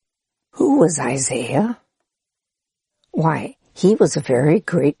Who was Isaiah? Why, he was a very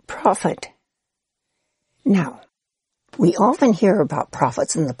great prophet. Now, we often hear about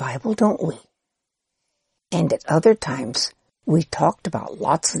prophets in the Bible, don't we? And at other times, we talked about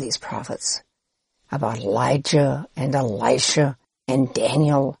lots of these prophets, about Elijah and Elisha and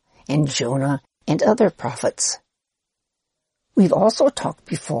Daniel and Jonah and other prophets. We've also talked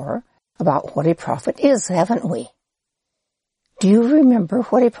before about what a prophet is, haven't we? Do you remember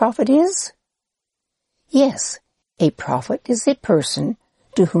what a prophet is? Yes, a prophet is a person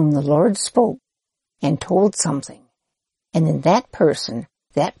to whom the Lord spoke and told something, and then that person,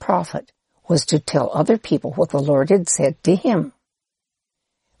 that prophet, was to tell other people what the Lord had said to him.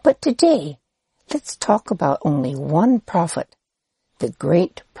 But today, let's talk about only one prophet, the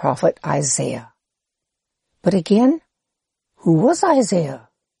great prophet Isaiah. But again, who was Isaiah?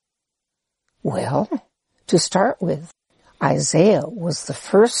 Well, to start with, Isaiah was the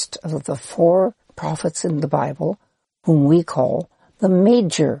first of the 4 prophets in the Bible whom we call the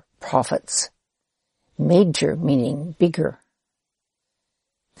major prophets. Major meaning bigger.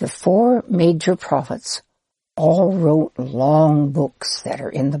 The 4 major prophets all wrote long books that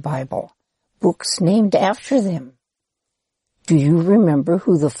are in the Bible, books named after them. Do you remember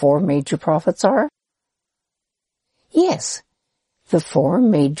who the 4 major prophets are? Yes, the 4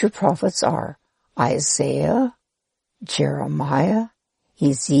 major prophets are Isaiah, Jeremiah,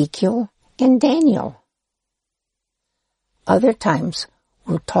 Ezekiel, and Daniel. Other times,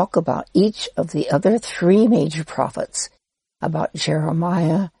 we'll talk about each of the other 3 major prophets, about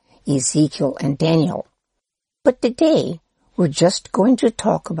Jeremiah, Ezekiel, and Daniel. But today, we're just going to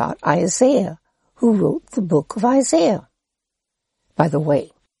talk about Isaiah, who wrote the book of Isaiah. By the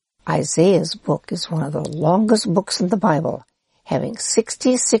way, Isaiah's book is one of the longest books in the Bible, having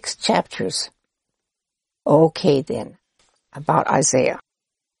 66 chapters. Okay then, about Isaiah.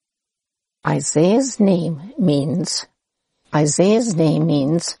 Isaiah's name means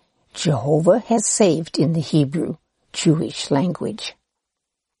Jehovah has saved in the Hebrew, Jewish language.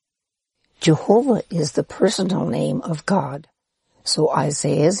 Jehovah is the personal name of God, so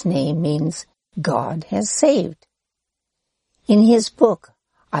Isaiah's name means God has saved. In his book,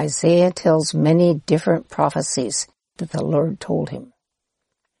 Isaiah tells many different prophecies that the Lord told him.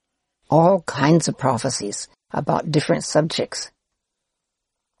 All kinds of prophecies about different subjects.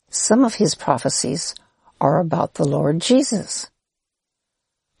 Some of his prophecies are about the Lord Jesus.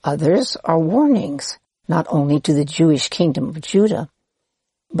 Others are warnings, not only to the Jewish kingdom of Judah,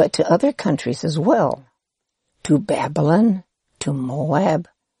 but to other countries as well, to Babylon, to Moab,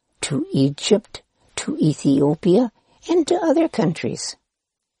 to Egypt, to Ethiopia, and to other countries.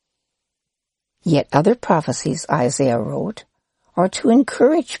 Yet other prophecies Isaiah wrote are to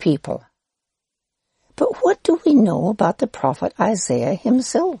encourage people. But what do we know about the prophet Isaiah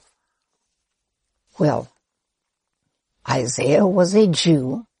himself? Well, Isaiah was a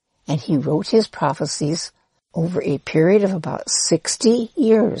Jew, and he wrote his prophecies over a period of about 60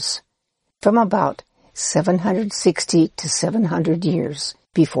 years, from about 760 to 700 years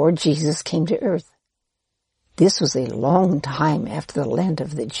before Jesus came to earth. This was a long time after the land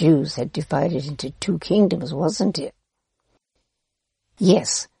of the Jews had divided into 2 kingdoms, wasn't it?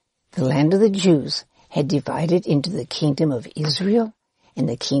 Yes, the land of the Jews had divided into the kingdom of Israel and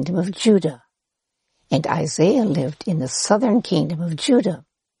the kingdom of Judah, and Isaiah lived in the southern kingdom of Judah.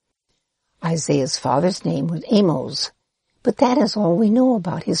 Isaiah's father's name was Amos, but that is all we know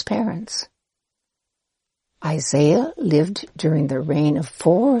about his parents. Isaiah lived during the reign of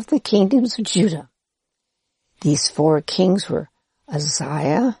 4 of the kingdoms of Judah. These 4 kings were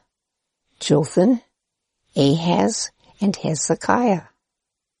Uzziah, Jotham, Ahaz, and Hezekiah.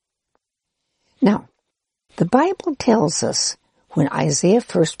 Now, the Bible tells us when Isaiah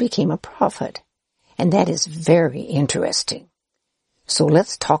first became a prophet, and that is very interesting. So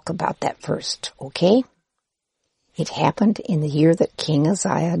let's talk about that first, okay? It happened in the year that King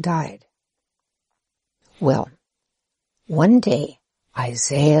Uzziah died. Well, one day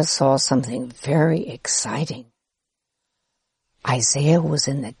Isaiah saw something very exciting. Isaiah was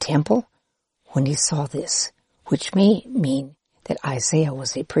in the temple when he saw this, which may mean that Isaiah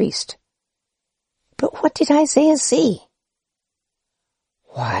was a priest. But what did Isaiah see?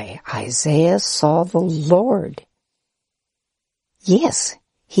 Why, Isaiah saw the Lord. Yes,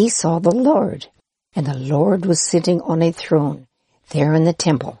 he saw the Lord, and the Lord was sitting on a throne there in the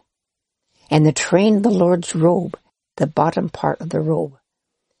temple. And the train of the Lord's robe, the bottom part of the robe,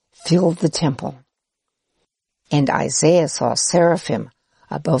 filled the temple. And Isaiah saw seraphim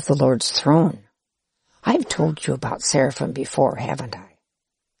above the Lord's throne. I've told you about seraphim before, haven't I?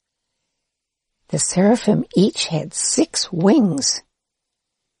 The seraphim each had 6 wings.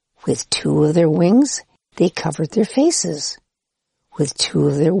 With 2 of their wings, they covered their faces. With 2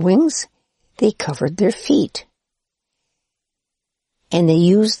 of their wings, they covered their feet. And they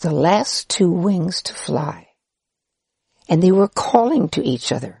used the last 2 wings to fly. And they were calling to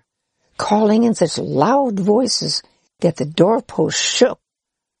each other, calling in such loud voices that the doorpost shook.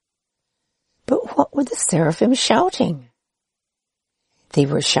 But what were the seraphim shouting? They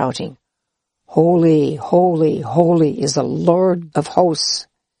were shouting, "Holy, holy, holy is the Lord of hosts.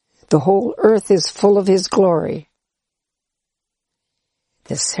 The whole earth is full of his glory."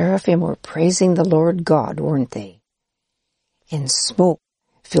 The seraphim were praising the Lord God, weren't they? And smoke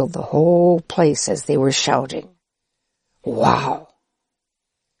filled the whole place as they were shouting. Wow!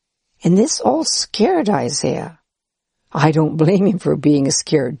 And this all scared Isaiah. I don't blame him for being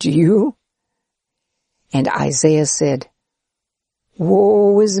scared, do you? And Isaiah said,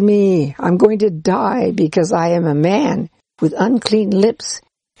 "Woe is me! I'm going to die because I am a man with unclean lips,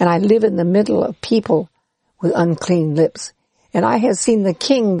 and I live in the middle of people with unclean lips, and I have seen the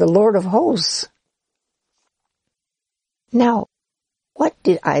King, the Lord of hosts." Now, what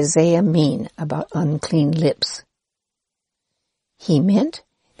did Isaiah mean about unclean lips? He meant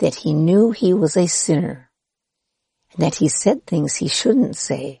that he knew he was a sinner, and that he said things he shouldn't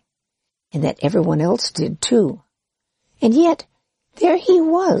say, and that everyone else did too. And yet, there he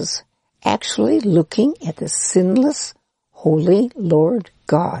was, actually looking at the sinless, holy Lord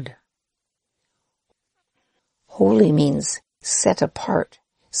God. Holy means set apart,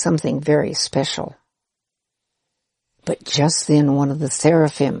 something very special. But just then one of the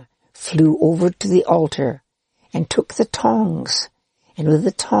seraphim flew over to the altar and took the tongs, and with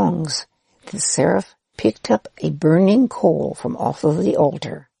the tongs the seraph picked up a burning coal from off of the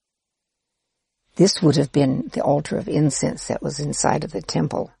altar. This would have been the altar of incense that was inside of the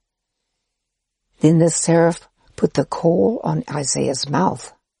temple. Then the seraph put the coal on Isaiah's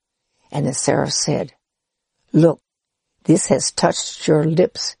mouth, and the seraph said, "Look, this has touched your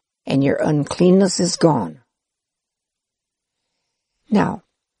lips, and your uncleanness is gone." Now,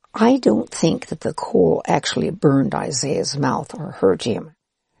 I don't think that the coal actually burned Isaiah's mouth or hurt him.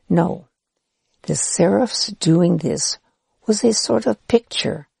 No, the seraph's doing this was a sort of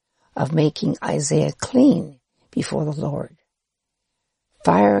picture of making Isaiah clean before the Lord.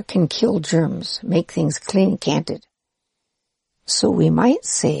 Fire can kill germs, make things clean, can't it? So we might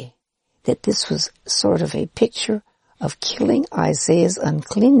say that this was sort of a picture of killing Isaiah's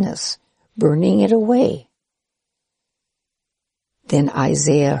uncleanness, burning it away. Then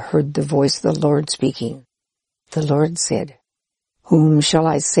Isaiah heard the voice of the Lord speaking. The Lord said, "Whom shall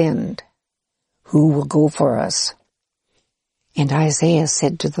I send? Who will go for us?" And Isaiah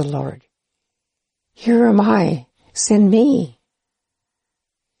said to the Lord, "Here am I, send me."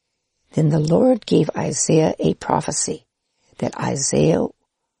 Then the Lord gave Isaiah a prophecy that Isaiah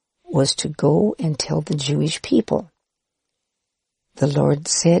was to go and tell the Jewish people. The Lord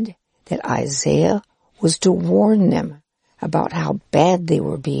said that Isaiah was to warn them about how bad they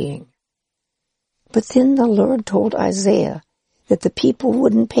were being. But then the Lord told Isaiah that the people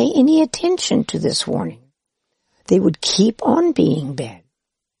wouldn't pay any attention to this warning. They would keep on being bad.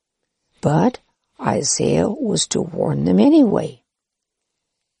 But Isaiah was to warn them anyway.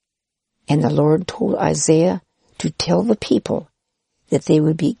 And the Lord told Isaiah to tell the people that they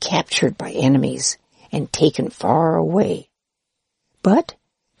would be captured by enemies and taken far away, but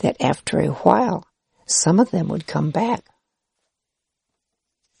that after a while some of them would come back.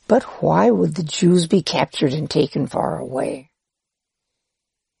 But why would the Jews be captured and taken far away?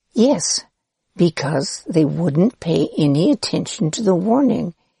 Yes, because they wouldn't pay any attention to the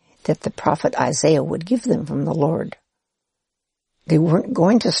warning that the prophet Isaiah would give them from the Lord. They weren't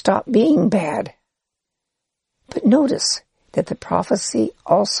going to stop being bad. But notice that the prophecy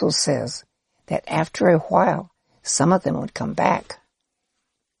also says that after a while, some of them would come back.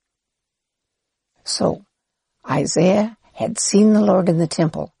 So, Isaiah had seen the Lord in the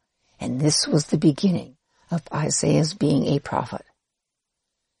temple, and this was the beginning of Isaiah's being a prophet.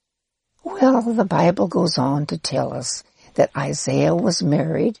 Well, the Bible goes on to tell us that Isaiah was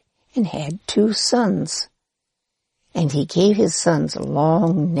married and had 2 sons. And he gave his sons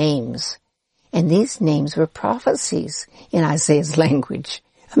long names, and these names were prophecies in Isaiah's language.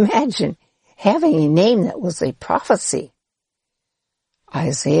 Imagine having a name that was a prophecy.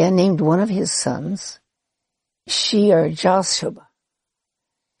 Isaiah named one of his sons Shear-Jashub.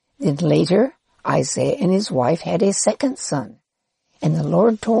 Then later, Isaiah and his wife had a second son, and the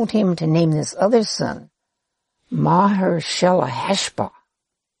Lord told him to name this other son Maher-Shalal-Hash-Baz.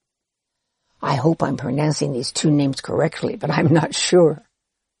 I hope I'm pronouncing these 2 names correctly, but I'm not sure.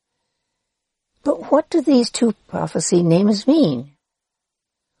 But what do these 2 prophecy names mean?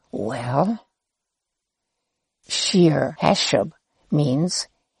 Well, Shir Hashub means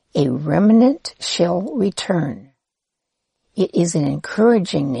a remnant shall return. It is an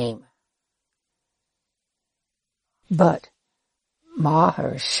encouraging name. But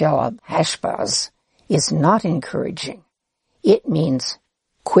Maher Shalab Hashbaz is not encouraging. It means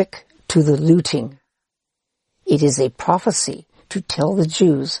quick to the looting. It is a prophecy to tell the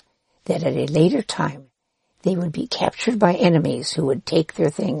Jews that at a later time they would be captured by enemies who would take their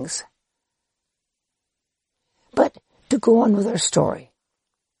things. But to go on with our story.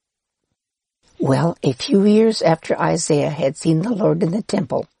 Well, a few years after Isaiah had seen the Lord in the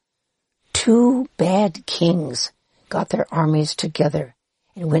temple, 2 bad kings got their armies together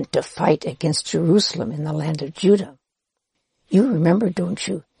and went to fight against Jerusalem in the land of Judah. You remember, don't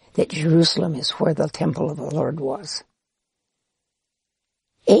you, that Jerusalem is where the temple of the Lord was.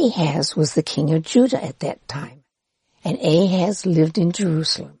 Ahaz was the king of Judah at that time, and Ahaz lived in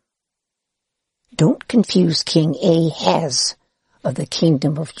Jerusalem. Don't confuse King Ahaz of the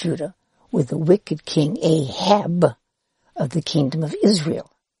kingdom of Judah with the wicked king Ahab of the kingdom of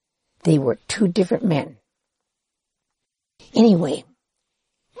Israel. They were 2 different men. Anyway,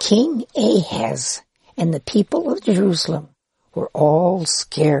 King Ahaz and the people of Jerusalem were all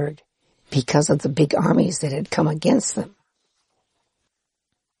scared because of the big armies that had come against them.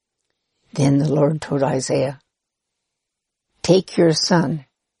 Then the Lord told Isaiah, "Take your son,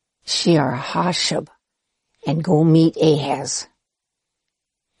 Shear-Hashub, and go meet Ahaz."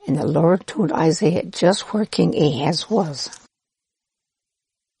 And the Lord told Isaiah just where King Ahaz was.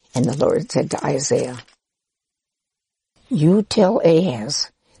 And the Lord said to Isaiah, "You tell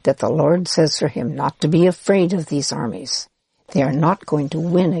Ahaz that the Lord says for him not to be afraid of these armies. They are not going to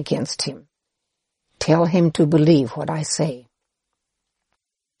win against him. Tell him to believe what I say."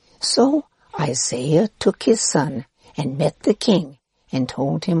 So Isaiah took his son and met the king and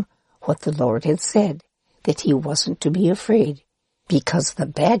told him what the Lord had said, that he wasn't to be afraid because the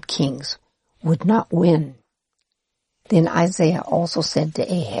bad kings would not win. Then Isaiah also said to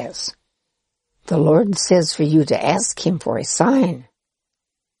Ahaz, "The Lord says for you to ask him for a sign."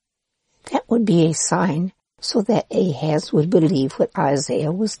 That would be a sign so that Ahaz would believe what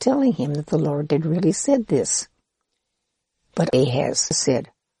Isaiah was telling him, that the Lord had really said this. But Ahaz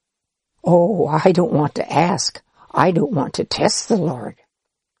said, "Oh, I don't want to ask. I don't want to test the Lord."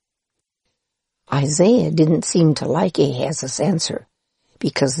 Isaiah didn't seem to like Ahaz's answer,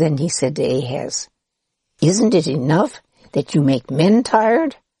 because then he said to Ahaz, "Isn't it enough that you make men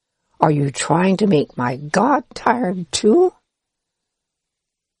tired? Are you trying to make my God tired too?"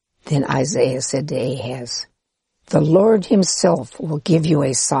 Then Isaiah said to Ahaz, "The Lord himself will give you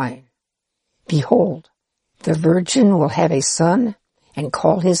a sign. Behold, the virgin will have a son and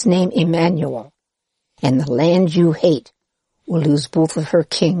call his name Emmanuel, and the land you hate will lose both of her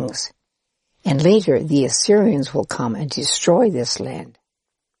kings, and later the Assyrians will come and destroy this land."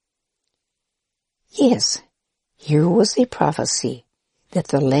 Yes, here was a prophecy that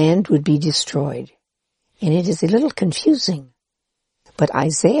the land would be destroyed, and it is a little confusing. But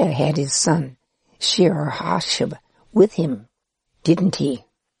Isaiah had his son, Shear-Hashub, with him, didn't he?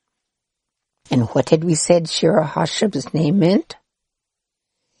 And what had we said Shear-Hashub's name meant?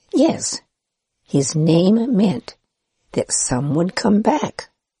 Yes, his name meant that some would come back.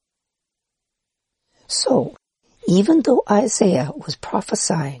 So, even though Isaiah was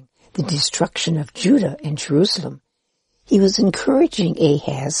prophesying the destruction of Judah and Jerusalem, he was encouraging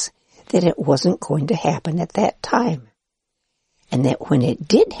Ahaz that it wasn't going to happen at that time, and that when it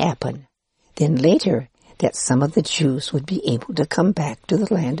did happen, then later that some of the Jews would be able to come back to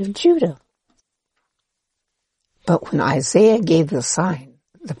the land of Judah. But when Isaiah gave the sign,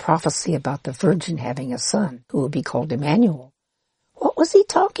 the prophecy about the virgin having a son who would be called Emmanuel, what was he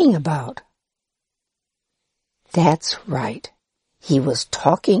talking about? That's right. He was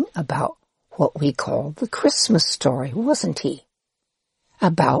talking about what we call the Christmas story, wasn't he?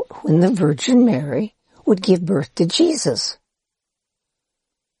 About when the Virgin Mary would give birth to Jesus.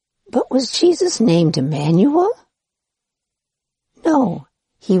 But was Jesus named Emmanuel? No,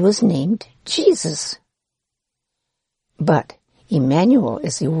 he was named Jesus. But Emmanuel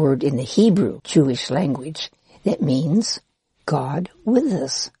is a word in the Hebrew Jewish language that means God with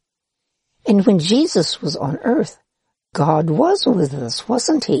us. And when Jesus was on earth, God was with us,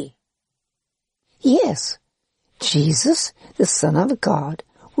 wasn't he? Yes, Jesus, the Son of God,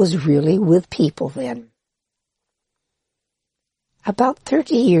 was really with people then. About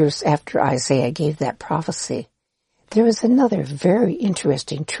 30 years after Isaiah gave that prophecy, there is another very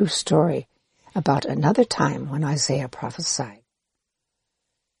interesting true story about another time when Isaiah prophesied.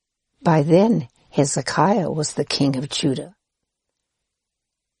 By then, Hezekiah was the king of Judah.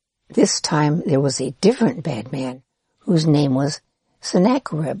 This time there was a different bad man whose name was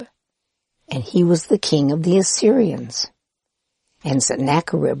Sennacherib, and he was the king of the Assyrians. And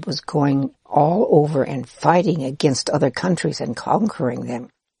Sennacherib was going all over and fighting against other countries and conquering them.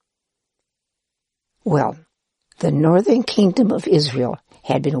 Well, the northern kingdom of Israel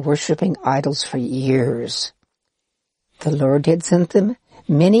had been worshipping idols for years. The Lord had sent them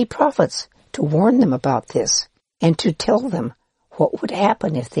many prophets to warn them about this and to tell them what would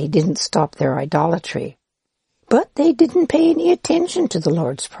happen if they didn't stop their idolatry. But they didn't pay any attention to the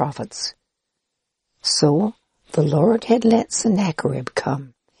Lord's prophets. So the Lord had let Sennacherib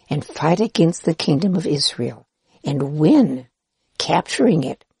come and fight against the kingdom of Israel and win, capturing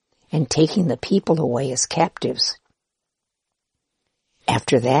it and taking the people away as captives.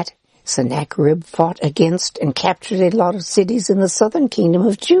 After that, Sennacherib fought against and captured a lot of cities in the southern kingdom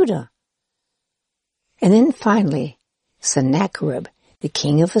of Judah. And then finally, Sennacherib, the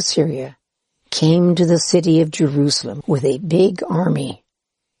king of Assyria, came to the city of Jerusalem with a big army,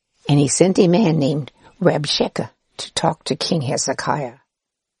 and he sent a man named Rabshakeh to talk to King Hezekiah.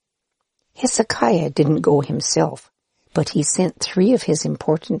 Hezekiah didn't go himself, but he sent 3 of his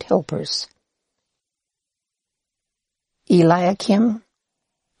important helpers, Eliakim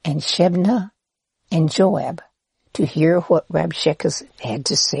and Shebna and Joab, to hear what Rabshakeh had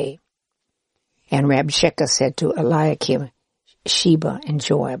to say. And Rabshakeh said to Eliakim, Sheba, and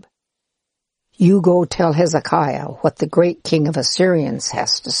Joab, "You go tell Hezekiah what the great king of Assyrians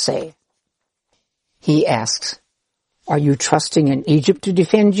has to say." He asks, "Are you trusting in Egypt to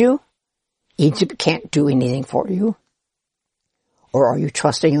defend you? Egypt can't do anything for you. Or are you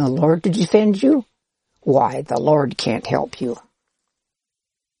trusting in the Lord to defend you? Why, the Lord can't help you."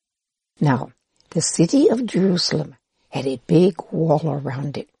 Now, the city of Jerusalem had a big wall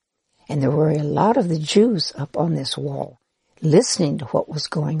around it, and there were a lot of the Jews up on this wall, listening to what was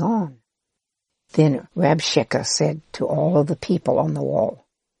going on. Then Rabshakeh said to all of the people on the wall,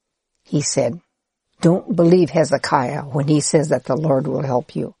 he said, "Don't believe Hezekiah when he says that the Lord will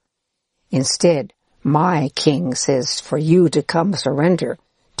help you. Instead, my king says for you to come surrender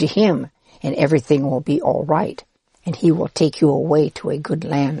to him, and everything will be all right, and he will take you away to a good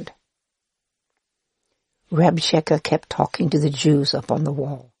land." Rabshakeh kept talking to the Jews up on the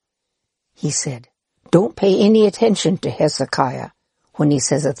wall. He said, "Don't pay any attention to Hezekiah when he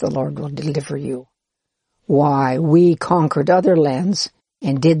says that the Lord will deliver you. Why, we conquered other lands,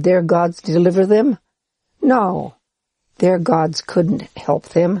 and did their gods deliver them? No, their gods couldn't help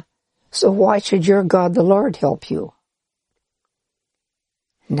them, so why should your God the Lord help you?"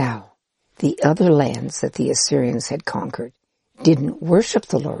 Now, the other lands that the Assyrians had conquered didn't worship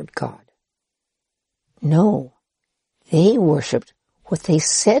the Lord God. No, they worshipped what they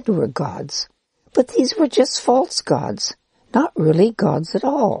said were gods, but these were just false gods, not really gods at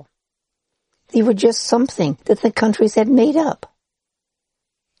all. They were just something that the countries had made up.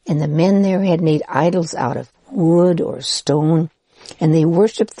 And the men there had made idols out of wood or stone, and they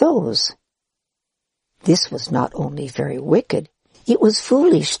worshipped those. This was not only very wicked, it was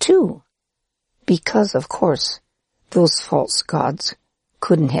foolish too, because, of course, those false gods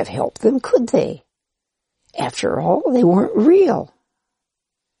couldn't have helped them, could they? After all, they weren't real.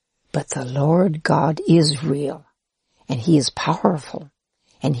 But the Lord God is real, and He is powerful,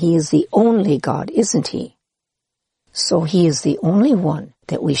 and He is the only God, isn't He? So He is the only one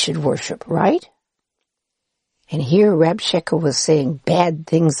that we should worship, right? And here Rabshakeh was saying bad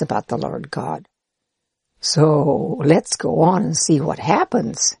things about the Lord God. So let's go on and see what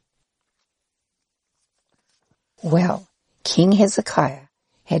happens. Well, King Hezekiah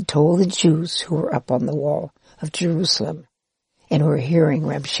had told the Jews who were up on the wall of Jerusalem and were hearing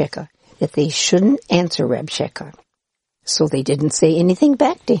Rabshakeh that they shouldn't answer Rabshakeh, so they didn't say anything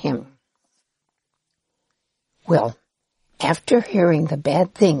back to him. Well, after hearing the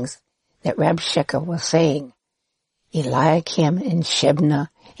bad things that Rabshakeh was saying, Eliakim and Shebna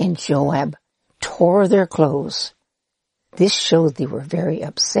and Joab tore their clothes. This showed they were very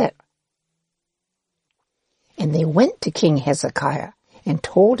upset. And they went to King Hezekiah and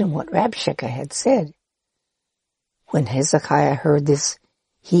told him what Rabshakeh had said. When Hezekiah heard this,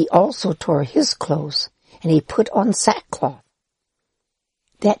 he also tore his clothes, and he put on sackcloth.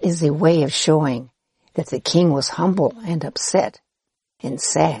 That is a way of showing that the king was humble and upset and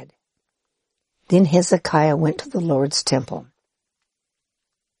sad. Then Hezekiah went to the Lord's temple.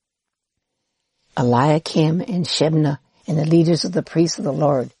 Eliakim and Shebna and the leaders of the priests of the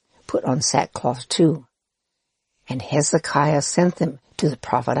Lord put on sackcloth too. And Hezekiah sent them to the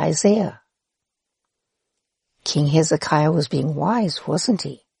prophet Isaiah. King Hezekiah was being wise, wasn't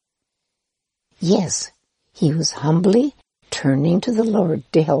he? Yes, he was humbly turning to the Lord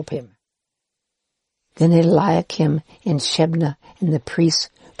to help him. Then Eliakim and Shebna and the priests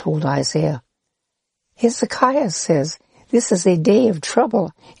told Isaiah, Hezekiah says, this is a day of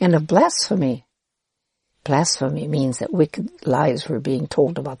trouble and of blasphemy. Blasphemy means that wicked lies were being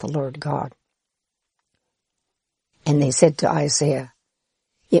told about the Lord God. And they said to Isaiah,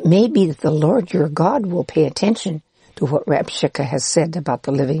 it may be that the Lord your God will pay attention to what Rabshakeh has said about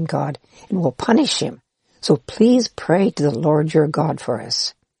the living God and will punish him. So please pray to the Lord your God for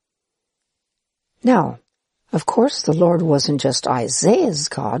us. Now, of course, the Lord wasn't just Isaiah's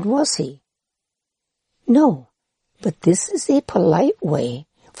God, was he? No, but this is a polite way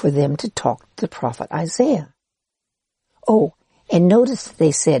for them to talk to the prophet Isaiah. Oh, and notice that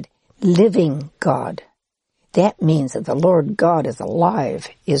they said, living God. That means that the Lord God is alive,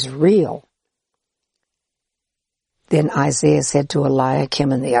 is real. Then Isaiah said to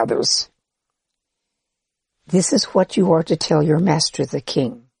Eliakim and the others, this is what you are to tell your master the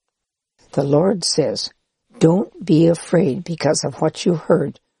king. The Lord says, don't be afraid because of what you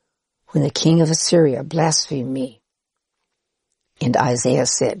heard when the king of Assyria blasphemed me. And Isaiah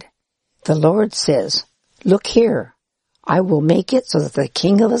said, the Lord says, look here, I will make it so that the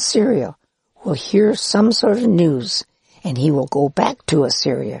king of Assyria will hear some sort of news, and he will go back to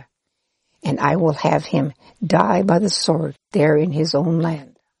Assyria, and I will have him die by the sword there in his own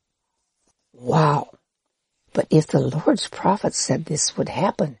land. Wow! But if the Lord's prophet said this would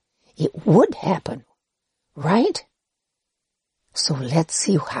happen, it would happen, right? So let's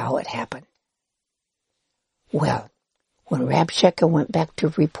see how it happened. Well, when Rabshakeh went back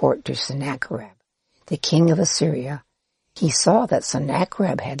to report to Sennacherib, the king of Assyria, he saw that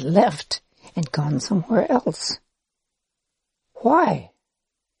Sennacherib had left and gone somewhere else. Why?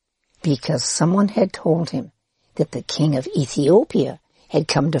 Because someone had told him that the king of Ethiopia had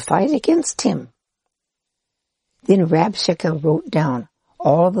come to fight against him. Then Rabshakeh wrote down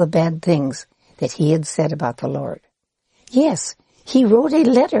all the bad things that he had said about the Lord. Yes, he wrote a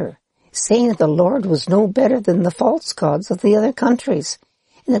letter saying that the Lord was no better than the false gods of the other countries,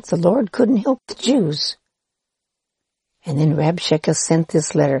 and that the Lord couldn't help the Jews. And then Rabshakeh sent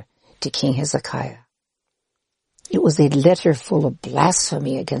this letter to King Hezekiah. It was a letter full of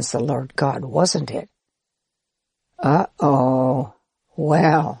blasphemy against the Lord God, wasn't it? Uh-oh.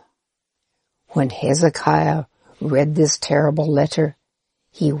 Well, when Hezekiah read this terrible letter,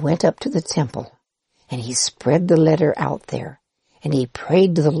 he went up to the temple, and he spread the letter out there, and he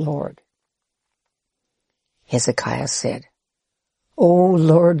prayed to the Lord. Hezekiah said, O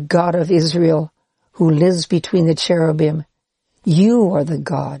Lord God of Israel, who lives between the cherubim, you are the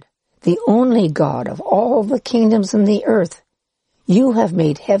God, the only God of all the kingdoms in the earth. You have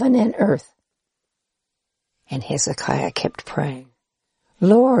made heaven and earth. And Hezekiah kept praying,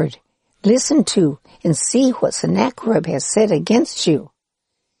 Lord, listen to and see what Sennacherib has said against you.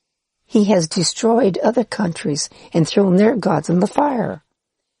 He has destroyed other countries and thrown their gods in the fire.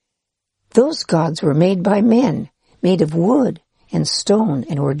 Those gods were made by men, made of wood and stone,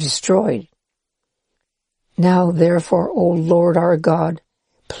 and were destroyed. Now therefore, O Lord our God,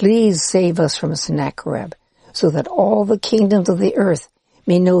 please save us from Sennacherib, so that all the kingdoms of the earth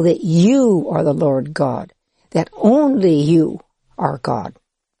may know that you are the Lord God, that only you are God.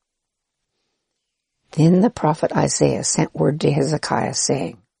 Then the prophet Isaiah sent word to Hezekiah,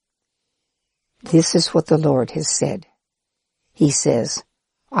 saying, This is what the Lord has said. He says,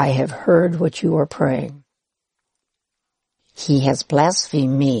 I have heard what you are praying. He has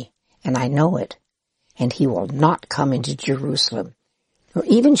blasphemed me, and I know it, and he will not come into Jerusalem, nor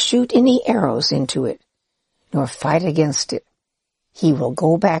even shoot any arrows into it, nor fight against it. He will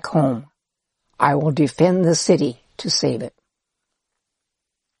go back home. I will defend the city to save it.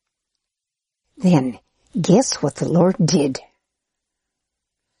 Then, guess what the Lord did?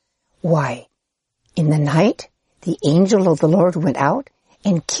 Why, in the night, the angel of the Lord went out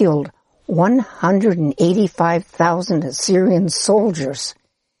and killed 185,000 Assyrian soldiers.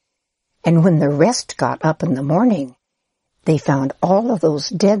 And when the rest got up in the morning, they found all of those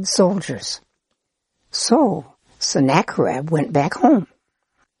dead soldiers. So Sennacherib went back home.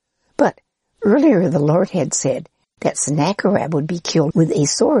 But earlier the Lord had said that Sennacherib would be killed with a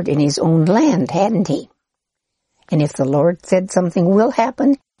sword in his own land, hadn't he? And if the Lord said something will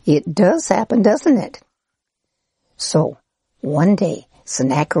happen, it does happen, doesn't it? So one day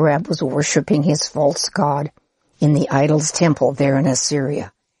Sennacherib was worshiping his false god in the idol's temple there in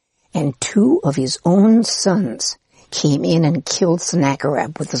Assyria, and 2 of his own sons came in and killed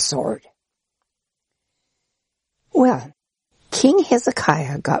Sennacherib with the sword. Well, King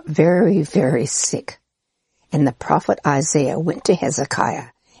Hezekiah got very, very sick, and the prophet Isaiah went to Hezekiah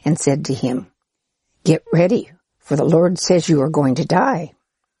and said to him, Get ready, for the Lord says you are going to die."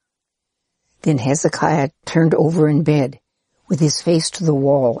 Then Hezekiah turned over in bed, with his face to the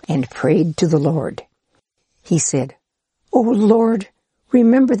wall, and prayed to the Lord. He said, "O Lord,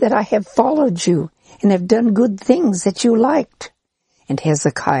 remember that I have followed you, and have done good things that you liked." And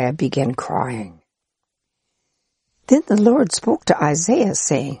Hezekiah began crying. Then the Lord spoke to Isaiah,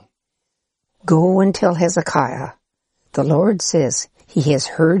 saying, "Go and tell Hezekiah, the Lord says he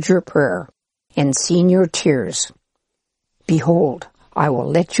has heard your prayer and seen your tears. Behold, I will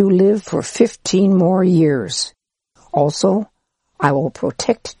let you live for 15 more years. Also, I will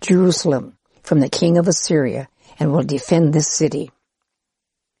protect Jerusalem from the king of Assyria and will defend this city."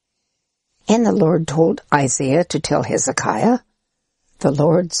 And the Lord told Isaiah to tell Hezekiah, "The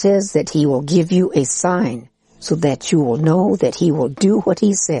Lord says that he will give you a sign so that you will know that he will do what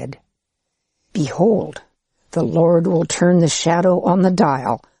he said. Behold, the Lord will turn the shadow on the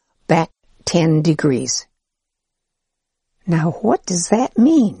dial back 10 degrees. Now, what does that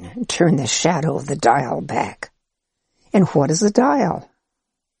mean, turn the shadow of the dial back? And what is a dial?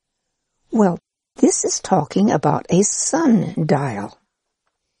 Well, this is talking about a sundial.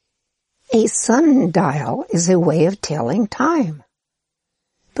 A sundial is a way of telling time.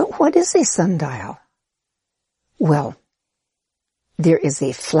 But what is a sundial? Well, there is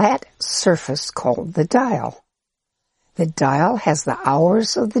a flat surface called the dial. The dial has the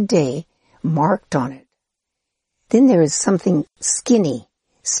hours of the day marked on it. Then there is something skinny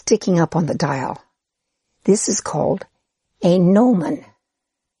sticking up on the dial. This is called a gnomon.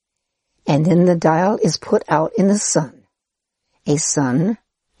 And then the dial is put out in the sun. A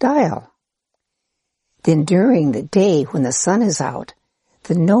sundial. Then during the day when the sun is out,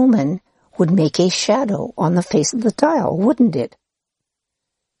 the gnomon would make a shadow on the face of the dial, wouldn't it?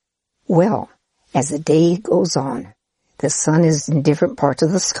 Well, as the day goes on, the sun is in different parts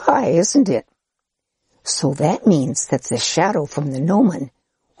of the sky, isn't it? So that means that the shadow from the gnomon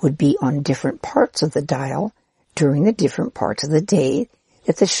would be on different parts of the dial during the different parts of the day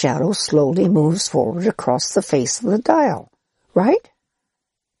that the shadow slowly moves forward across the face of the dial, right?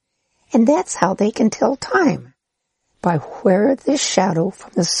 And that's how they can tell time, by where the shadow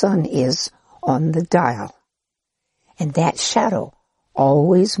from the sun is on the dial. And that shadow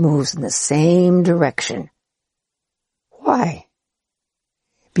always moves in the same direction. Why?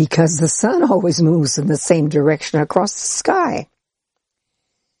 Because the sun always moves in the same direction across the sky.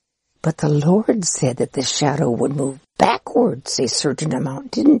 But the Lord said that the shadow would move backwards a certain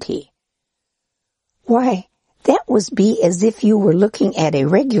amount, didn't he? Why, that would be as if you were looking at a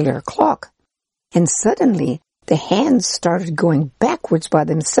regular clock, and suddenly the hands started going backwards by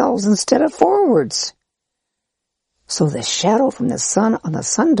themselves instead of forwards. So the shadow from the sun on the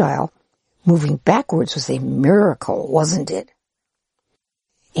sundial moving backwards was a miracle, wasn't it?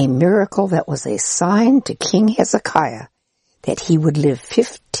 A miracle that was a sign to King Hezekiah that he would live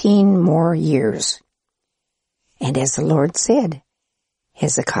 15 more years. And as the Lord said,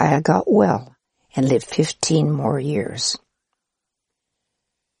 Hezekiah got well and lived 15 more years.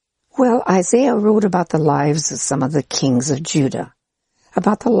 Well, Isaiah wrote about the lives of some of the kings of Judah,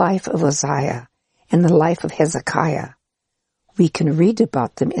 about the life of Uzziah and the life of Hezekiah. We can read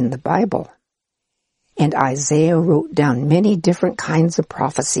about them in the Bible. And Isaiah wrote down many different kinds of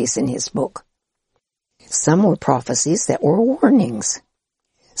prophecies in his book. Some were prophecies that were warnings.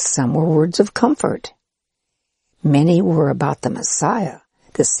 Some were words of comfort. Many were about the Messiah,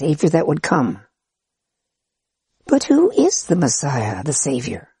 the Savior that would come. But who is the Messiah, the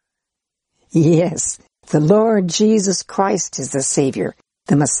Savior? Yes, the Lord Jesus Christ is the Savior,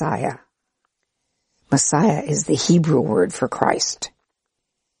 the Messiah. Messiah is the Hebrew word for Christ.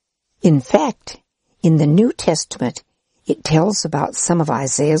 In fact, in the New Testament, it tells about some of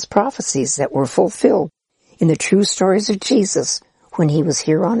Isaiah's prophecies that were fulfilled in the true stories of Jesus when he was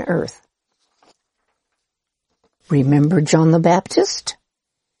here on earth. Remember John the Baptist?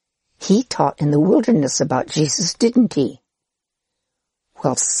 He taught in the wilderness about Jesus, didn't he?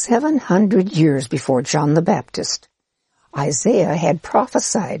 Well, 700 years before John the Baptist, Isaiah had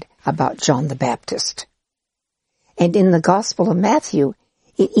prophesied about John the Baptist. And in the Gospel of Matthew,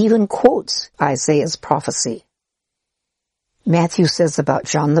 it even quotes Isaiah's prophecy. Matthew says about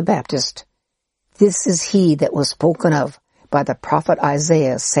John the Baptist, "This is he that was spoken of by the prophet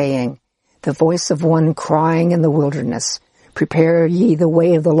Isaiah, saying, the voice of one crying in the wilderness, prepare ye the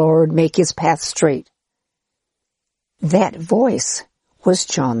way of the Lord, make his path straight." That voice was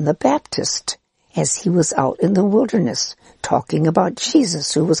John the Baptist, as he was out in the wilderness talking about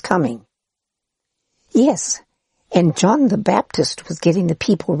Jesus who was coming. Yes, and John the Baptist was getting the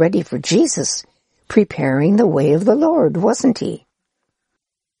people ready for Jesus, preparing the way of the Lord, wasn't he?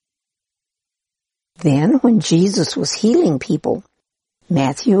 Then when Jesus was healing people,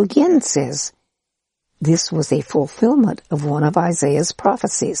 Matthew again says, this was a fulfillment of one of Isaiah's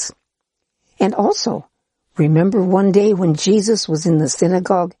prophecies. And also, remember one day when Jesus was in the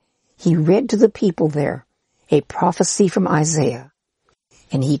synagogue, he read to the people there a prophecy from Isaiah,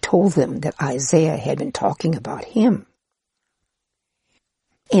 and he told them that Isaiah had been talking about him.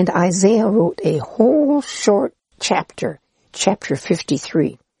 And Isaiah wrote a whole short chapter, chapter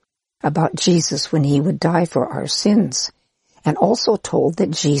 53, about Jesus when he would die for our sins, and also told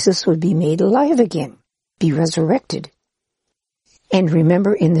that Jesus would be made alive again, be resurrected. And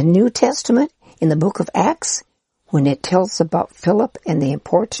remember in the New Testament, in the book of Acts, when it tells about Philip and the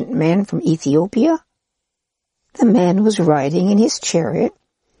important man from Ethiopia, the man was riding in his chariot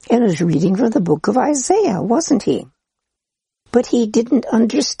and was reading from the book of Isaiah, wasn't he? But he didn't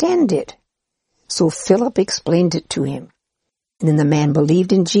understand it. So Philip explained it to him. And then the man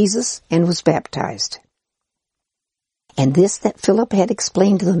believed in Jesus and was baptized. And this that Philip had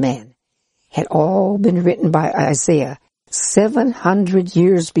explained to the man had all been written by Isaiah 700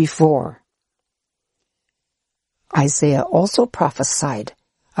 years before. Isaiah also prophesied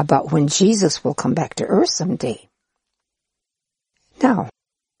about when Jesus will come back to earth someday. Now,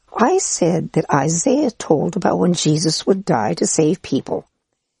 I said that Isaiah told about when Jesus would die to save people.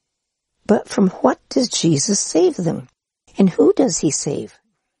 But from what does Jesus save them? And who does he save?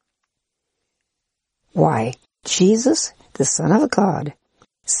 Why, Jesus, the Son of God,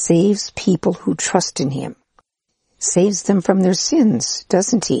 saves people who trust in him. Saves them from their sins,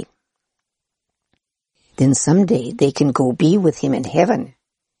 doesn't he? Then someday they can go be with him in heaven.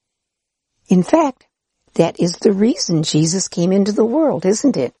 In fact, that is the reason Jesus came into the world,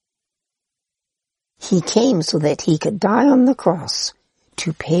 isn't it? He came so that he could die on the cross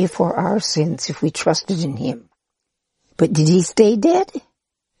to pay for our sins if we trusted in him. But did he stay dead?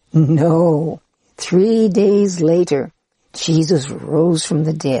 No. 3 days later, Jesus rose from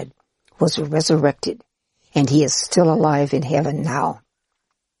the dead, was resurrected, and he is still alive in heaven now.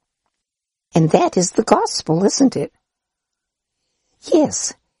 And that is the gospel, isn't it?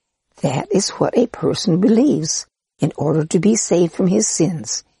 Yes, that is what a person believes in order to be saved from his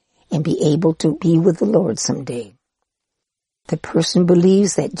sins and be able to be with the Lord someday. The person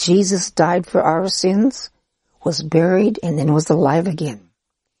believes that Jesus died for our sins, was buried, and then was alive again.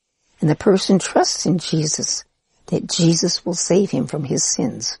 And the person trusts in Jesus, that Jesus will save him from his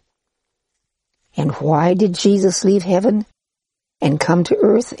sins. And why did Jesus leave heaven and come to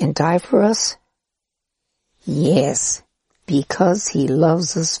earth and die for us? Yes, because he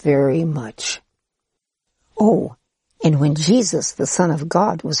loves us very much. Oh, and when Jesus, the Son of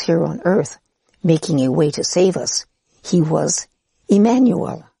God, was here on earth, making a way to save us, he was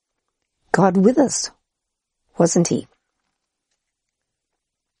Emmanuel, God with us, wasn't he?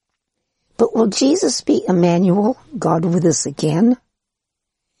 But will Jesus be Emmanuel, God with us again?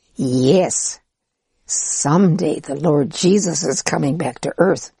 Yes. Someday the Lord Jesus is coming back to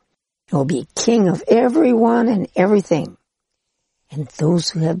earth. He will be King of everyone and everything. And those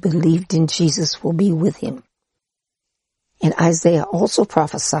who have believed in Jesus will be with him. And Isaiah also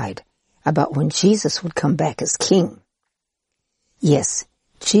prophesied about when Jesus would come back as king. Yes,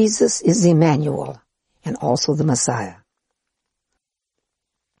 Jesus is Emmanuel and also the Messiah.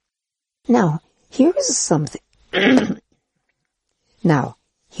 Now, here is something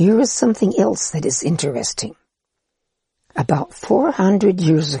else that is interesting. About 400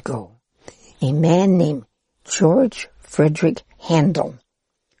 years ago, a man named George Frederick Handel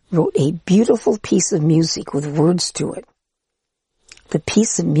wrote a beautiful piece of music with words to it. The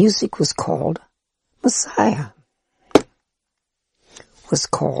piece of music was called Messiah.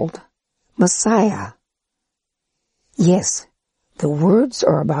 Yes, the words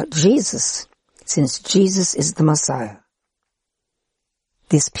are about Jesus, since Jesus is the Messiah.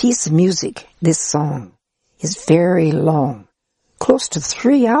 This piece of music, this song, is very long, close to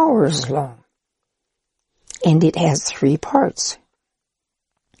 3 hours long, and it has 3 parts.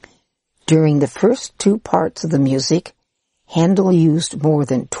 During the first 2 parts of the music, Handel used more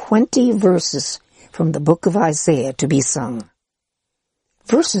than 20 verses from the book of Isaiah to be sung.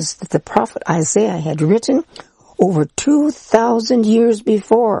 Verses that the prophet Isaiah had written over 2,000 years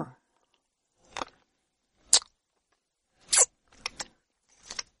before.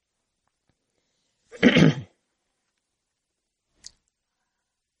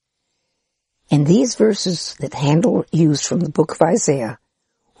 And these verses that Handel used from the book of Isaiah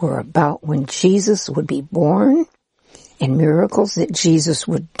were about when Jesus would be born and miracles that Jesus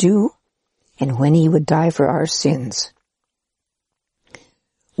would do and when he would die for our sins.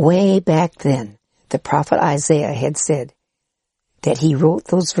 Way back then, the prophet Isaiah had said that he wrote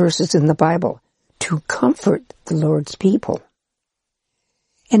those verses in the Bible to comfort the Lord's people.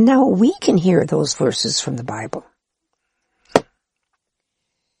 And now we can hear those verses from the Bible.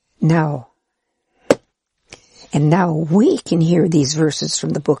 Now we can hear these verses from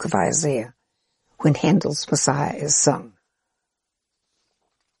the book of Isaiah when Handel's Messiah is sung.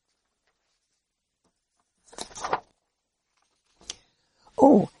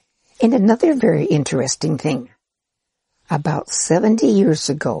 Oh, and another very interesting thing. About 70 years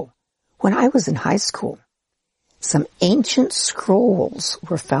ago, when I was in high school, some ancient scrolls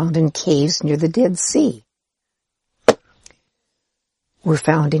were found in caves near the Dead Sea.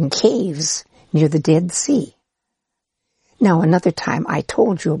 Now, another time I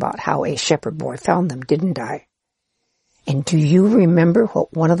told you about how a shepherd boy found them, didn't I? And do you remember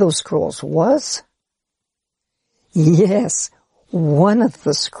what one of those scrolls was? Yes, one of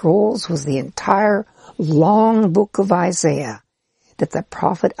the scrolls was the entire long book of Isaiah that the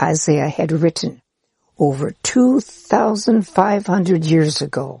prophet Isaiah had written over 2,500 years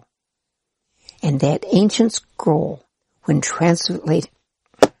ago. And that ancient scroll, when translated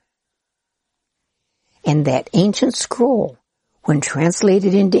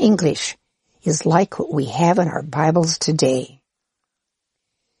into English, is like what we have in our Bibles today.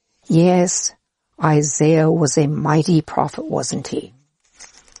 Yes, Isaiah was a mighty prophet, wasn't he?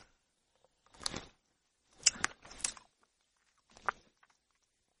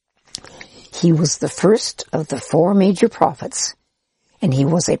 He was the first of the 4 major prophets, and he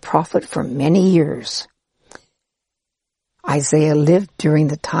was a prophet for many years. Isaiah lived during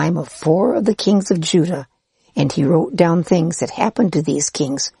the time of 4 of the kings of Judah, and he wrote down things that happened to these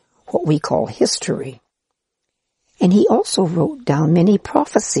kings, what we call history. And he also wrote down many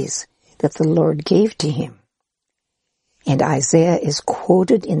prophecies that the Lord gave to him. And Isaiah is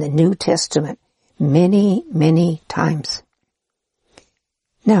quoted in the New Testament many, many times.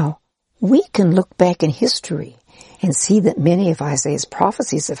 Now, we can look back in history and see that many of Isaiah's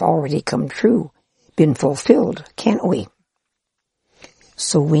prophecies have already come true, been fulfilled, can't we?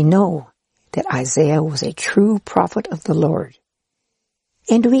 So we know that Isaiah was a true prophet of the Lord.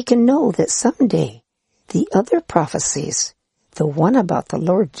 And we can know that someday the other prophecies, the one about the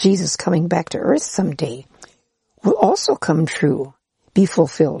Lord Jesus coming back to earth someday, will also come true, be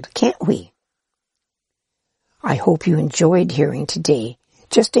fulfilled, can't we? I hope you enjoyed hearing today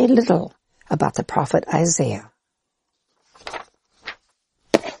just a little about the prophet Isaiah.